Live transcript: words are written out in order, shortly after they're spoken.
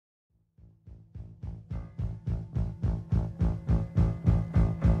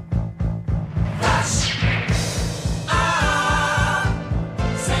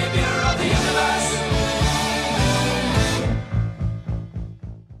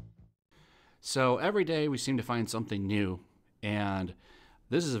So every day we seem to find something new, and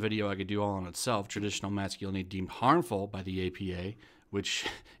this is a video I could do all on itself. Traditional masculinity deemed harmful by the APA, which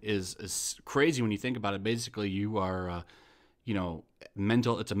is crazy when you think about it. Basically, you are,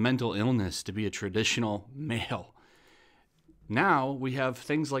 it's a mental illness to be a traditional male. Now we have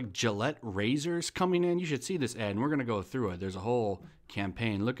things like Gillette razors coming in. You should see this ad, and we're going to go through it. There's a whole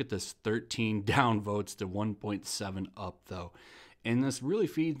campaign. Look at this, 13 down votes to 1.7 up, though. And this really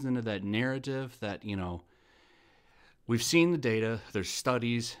feeds into that narrative that, we've seen the data. There's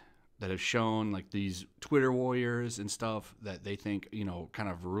studies that have shown, like these Twitter warriors and stuff, that they think, kind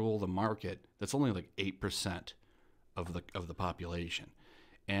of rule the market. That's only like 8% of the population.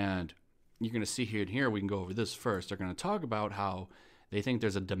 And you're going to see here, we can go over this first. They're going to talk about how they think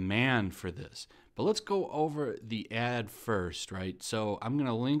there's a demand for this. But let's go over the ad first, right? So I'm going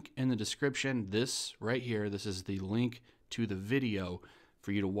to link in the description this right here. This is the link to the video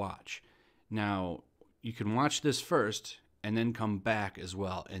for you to watch. Now, you can watch this first and then come back as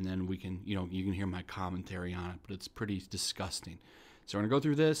well. And then we can, you can hear my commentary on it, but it's pretty disgusting. So we're going to go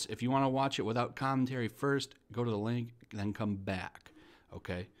through this. If you want to watch it without commentary first, go to the link, then come back,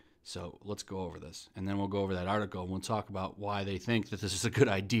 okay? So let's go over this, and then we'll go over that article, and we'll talk about why they think that this is a good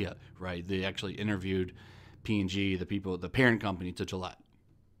idea, right? They actually interviewed P&G, the parent company to Gillette.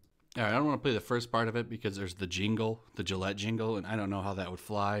 All right, I don't want to play the first part of it because there's the jingle, the Gillette jingle, and I don't know how that would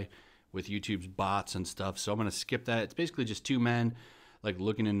fly with YouTube's bots and stuff, so I'm going to skip that. It's basically just two men, like,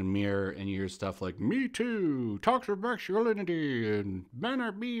 looking in the mirror, and you hear stuff like, "Me too, toxic masculinity, and men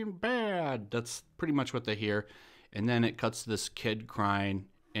are being bad." That's pretty much what they hear. And then it cuts to this kid crying,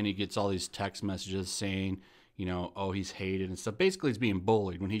 and he gets all these text messages saying, oh, he's hated and stuff. Basically, he's being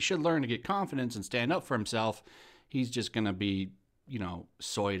bullied. When he should learn to get confidence and stand up for himself, he's just going to be,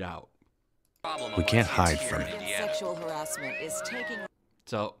 soyed out. We can't hide from it. Sexual harassment is taking...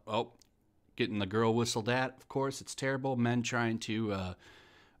 So, getting the girl whistled at, of course, it's terrible. Men trying to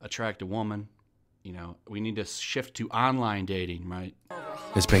attract a woman. We need to shift to online dating, right?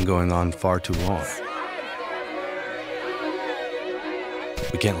 It's been going on far too long.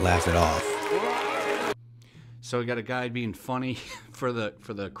 We can't laugh it off. So we got a guy being funny for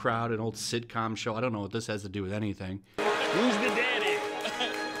the crowd, an old sitcom show. I don't know what this has to do with anything. Who's the daddy?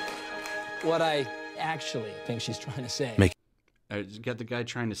 What I actually think she's trying to say. Got the guy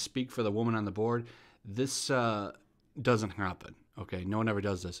trying to speak for the woman on the board. This doesn't happen. Okay, no one ever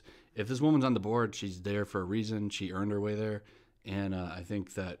does this. If this woman's on the board, she's there for a reason. She earned her way there. And I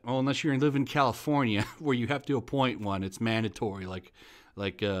think that, unless you live in California where you have to appoint one, it's mandatory. Like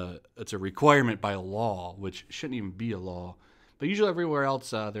it's a requirement by law, which shouldn't even be a law. But usually everywhere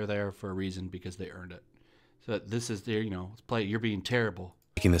else, they're there for a reason because they earned it. So this is there, let's play it. You're being terrible.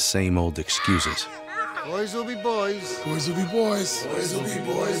 Making the same old excuses. Boys will be boys. Boys will be boys. Boys will be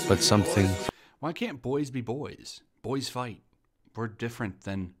boys. But something... Why can't boys be boys? Boys fight. We're different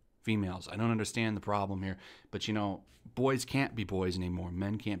than females. I don't understand the problem here. But, boys can't be boys anymore.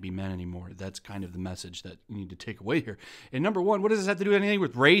 Men can't be men anymore. That's kind of the message that you need to take away here. And number one, what does this have to do with anything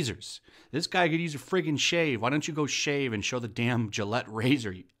with razors? This guy could use a friggin' shave. Why don't you go shave and show the damn Gillette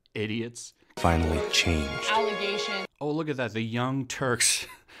razor, you idiots? Finally changed. Allegation. Oh, look at that. The Young Turks.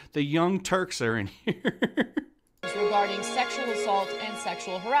 The Young Turks are in here. Regarding sexual assault and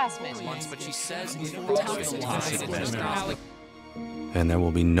sexual harassment. But she says And there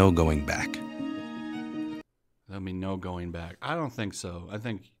will be no going back. There'll be no going back. I don't think so. I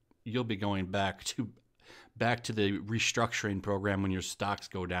think you'll be going back to the restructuring program when your stocks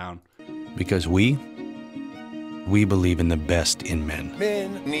go down. Because we believe in the best in men.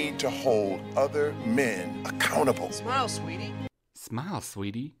 Men need to hold other men accountable. Smile, sweetie. Smile,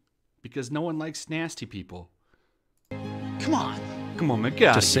 sweetie. Because no one likes nasty people. Come on. Come on, man, get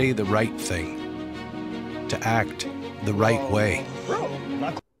out To of say here. the right thing. To act the right way.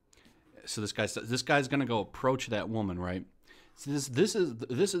 So this guy's gonna go approach that woman, right? So this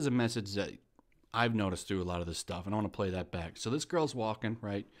is a message that I've noticed through a lot of this stuff, and I want to play that back. So this girl's walking,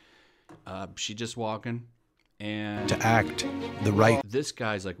 right? She just walking, and To act the right. this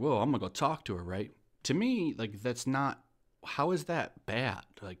guy's like, "Whoa, I'm gonna go talk to her," right? To me, like, that's not. How is that bad?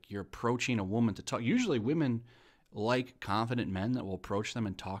 Like, you're approaching a woman to talk. Usually, women like confident men that will approach them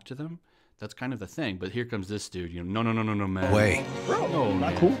and talk to them. That's kind of the thing. But here comes this dude. No, man. Way. No, Not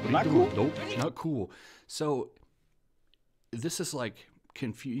man. cool. What are Not you doing? cool. Nope, not cool. So this is like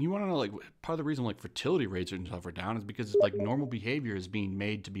confused. You want to know, like, part of the reason like fertility rates and stuff are down is because like normal behavior is being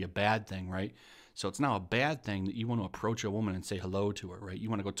made to be a bad thing, right? So it's now a bad thing that you want to approach a woman and say hello to her, right? You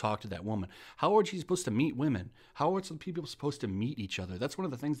want to go talk to that woman. How are you supposed to meet women? How are some people supposed to meet each other? That's one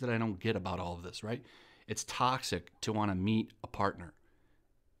of the things that I don't get about all of this, right? It's toxic to want to meet a partner.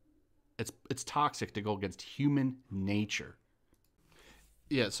 It's toxic to go against human nature.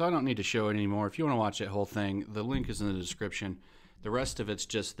 Yeah, so I don't need to show it anymore. If you want to watch that whole thing, the link is in the description. The rest of it's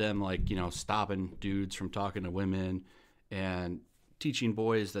just them, like, you know, stopping dudes from talking to women and teaching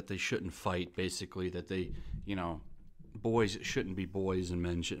boys that they shouldn't fight, basically, that they, you know, boys shouldn't be boys and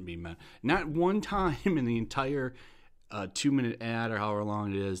men shouldn't be men. Not one time in the entire 2-minute ad or however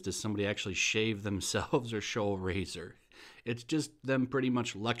long it is does somebody actually shave themselves or show a razor. It's just them pretty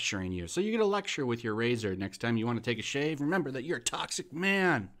much lecturing you. So you get a lecture with your razor next time you want to take a shave. Remember that you're a toxic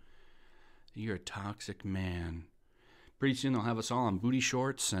man. You're a toxic man. Pretty soon they'll have us all on booty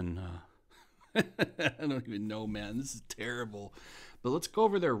shorts and I don't even know, man. This is terrible. But let's go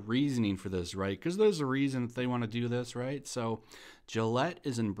over their reasoning for this, right? Because there's a reason that they want to do this, right? So Gillette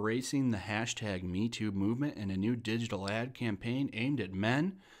is embracing the hashtag MeToo movement in a new digital ad campaign aimed at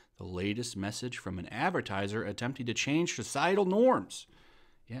men. The latest message from an advertiser attempting to change societal norms.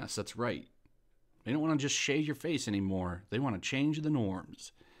 Yes, that's right. They don't want to just shave your face anymore. They want to change the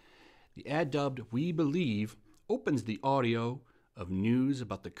norms. The ad, dubbed We Believe, opens the audio of news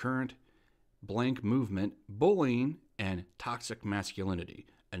about the current blank movement, bullying, and toxic masculinity.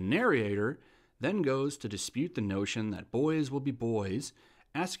 A narrator then goes to dispute the notion that boys will be boys,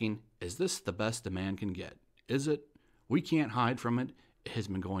 asking, is this the best a man can get? Is it? We can't hide from it. It has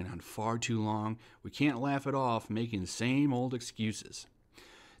been going on far too long. We can't laugh it off, making the same old excuses.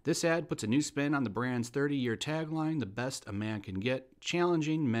 This ad puts a new spin on the brand's 30-year tagline, the best a man can get,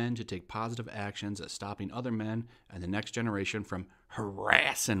 challenging men to take positive actions at stopping other men and the next generation from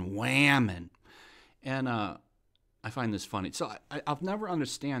harassing women. And I find this funny. So I'll never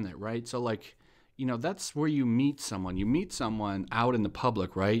understand that, right? So, like, you know, that's where you meet someone. You meet someone out in the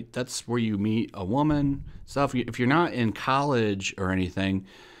public, right? That's where you meet a woman. So if you're not in college or anything,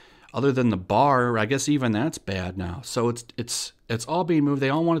 other than the bar, I guess even that's bad now. So it's all being moved. They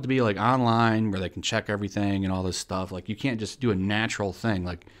all want it to be like online where they can check everything and all this stuff. Like, you can't just do a natural thing.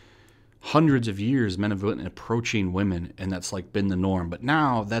 Like, hundreds of years men have been approaching women, and that's like been the norm. But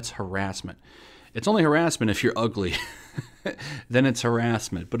now that's harassment. It's only harassment if you're ugly. Then it's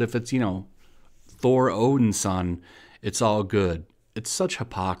harassment. But if it's, you know, Thor Odin's son, it's all good. It's such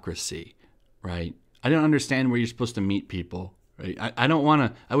hypocrisy, right? I don't understand where you're supposed to meet people. Right? I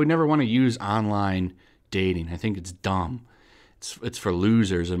would never want to use online dating. I think it's dumb. It's for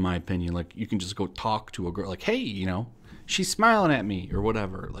losers, in my opinion. Like, you can just go talk to a girl, like, hey, you know, she's smiling at me or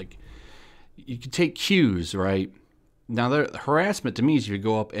whatever. Like, you can take cues, right? Now, the harassment to me is you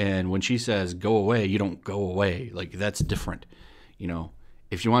go up and when she says go away, you don't go away. Like, that's different. You know,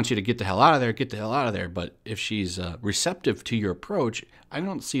 if she wants you to get the hell out of there, get the hell out of there. But if she's receptive to your approach, I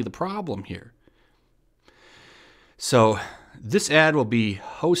don't see the problem here. So this ad will be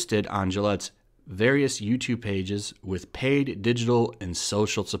hosted on Gillette's various YouTube pages with paid digital and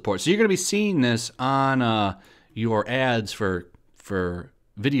social support. So you're going to be seeing this on your ads for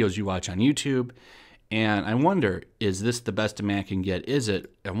videos you watch on YouTube. And I wonder, is this the best a man can get? Is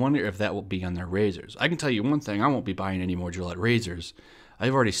it? I wonder if that will be on their razors. I can tell you one thing, I won't be buying any more Gillette razors.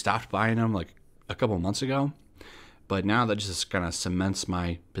 I've already stopped buying them like a couple months ago. But now that just kind of cements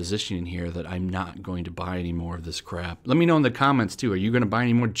my position here that I'm not going to buy any more of this crap. Let me know in the comments too. Are you going to buy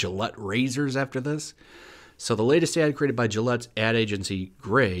any more Gillette razors after this? So the latest ad created by Gillette's ad agency,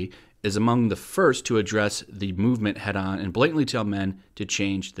 Gray, is among the first to address the movement head-on and blatantly tell men to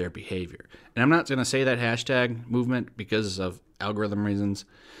change their behavior. And I'm not going to say that hashtag movement because of algorithm reasons.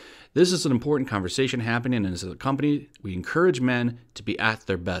 This is an important conversation happening, and as a company, we encourage men to be at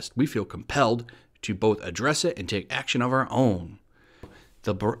their best. We feel compelled to both address it and take action of our own.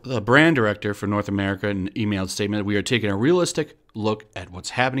 The brand director for North America in an emailed statement, we are taking a realistic look at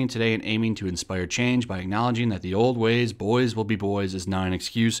what's happening today and aiming to inspire change by acknowledging that the old ways, boys will be boys, is not an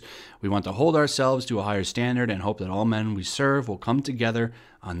excuse. We want to hold ourselves to a higher standard and hope that all men we serve will come together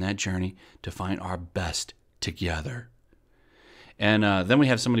on that journey to find our best together. And then we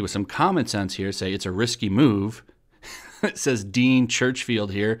have somebody with some common sense here say it's a risky move. It says Dean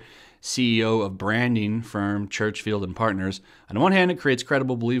Churchfield here, CEO of branding firm Churchfield and Partners. On the one hand, it creates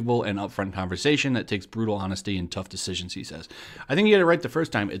credible, believable, and upfront conversation that takes brutal honesty and tough decisions, he says. I think you get it right the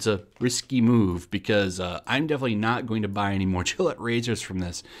first time. It's a risky move because I'm definitely not going to buy any more Gillette razors from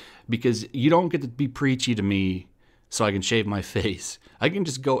this because you don't get to be preachy to me so I can shave my face. I can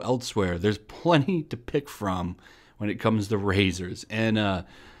just go elsewhere. There's plenty to pick from when it comes to razors. And I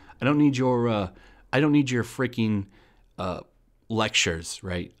don't need your freaking lectures,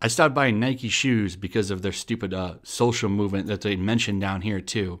 right? I stopped buying Nike shoes because of their stupid social movement that they mentioned down here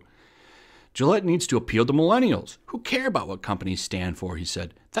too. Gillette needs to appeal to millennials who care about what companies stand for, he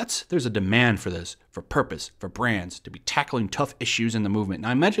said. There's a demand for this, for purpose, for brands to be tackling tough issues in the movement. Now,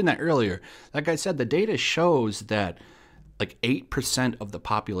 I mentioned that earlier. Like I said, the data shows that like 8% of the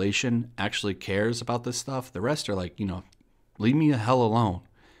population actually cares about this stuff. The rest are like, leave me the hell alone.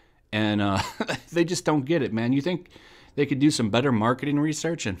 And they just don't get it, man. You think they could do some better marketing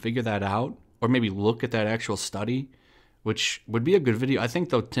research and figure that out? Or maybe look at that actual study, which would be a good video. I think,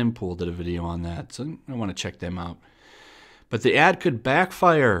 though, Tim Pool did a video on that, so I want to check them out. But the ad could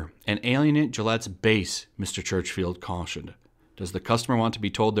backfire and alienate Gillette's base, Mr. Churchfield cautioned. Does the customer want to be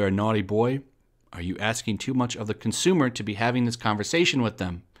told they're a naughty boy? Are you asking too much of the consumer to be having this conversation with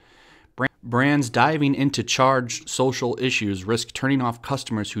them? Brands diving into charged social issues risk turning off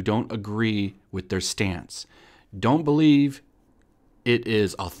customers who don't agree with their stance, don't believe it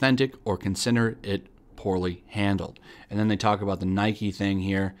is authentic, or consider it poorly handled. And then they talk about the Nike thing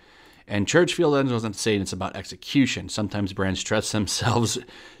here. And Churchfield ends with saying it's about execution. Sometimes brands stress themselves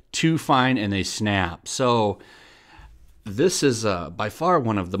too fine and they snap. So this is by far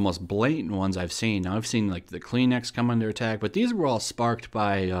one of the most blatant ones I've seen. Now, I've seen like the Kleenex come under attack, but these were all sparked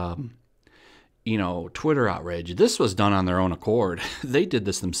by, Twitter outrage. This was done on their own accord. They did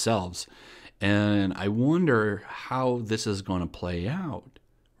this themselves. And I wonder how this is going to play out,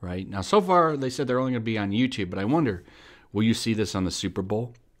 right? Now, so far, they said they're only going to be on YouTube, but I wonder, will you see this on the Super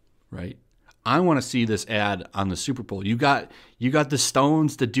Bowl, right? I want to see this ad on the Super Bowl. You got the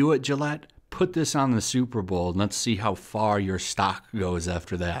stones to do it, Gillette? Put this on the Super Bowl, and let's see how far your stock goes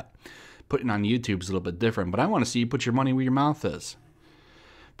after that. Putting on YouTube is a little bit different, but I want to see you put your money where your mouth is.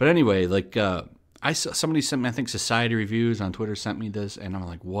 But anyway, like, somebody sent me, I think Society Reviews on Twitter sent me this, and I'm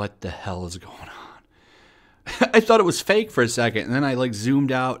like, what the hell is going on? I thought it was fake for a second, and then I like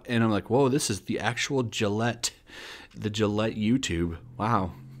zoomed out, and I'm like, whoa, this is the actual Gillette, the Gillette YouTube.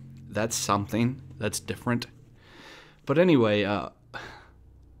 Wow, that's something. That's different. But anyway,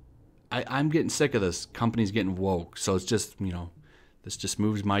 I'm getting sick of this. Companies getting woke, so it's just, this just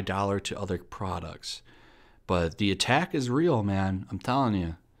moves my dollar to other products. But the attack is real, man. I'm telling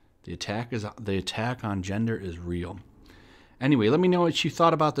you. The attack on gender is real. Anyway, let me know what you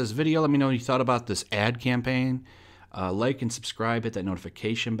thought about this video. Let me know what you thought about this ad campaign. Like and subscribe. Hit that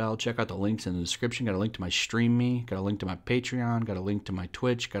notification bell. Check out the links in the description. Got a link to my Stream Me. Got a link to my Patreon. Got a link to my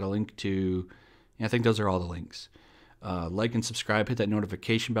Twitch. Got a link to... I think those are all the links. Like and subscribe. Hit that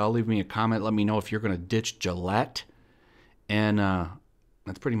notification bell. Leave me a comment. Let me know if you're going to ditch Gillette. And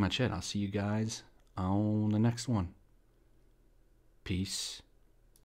that's pretty much it. I'll see you guys on the next one. Peace.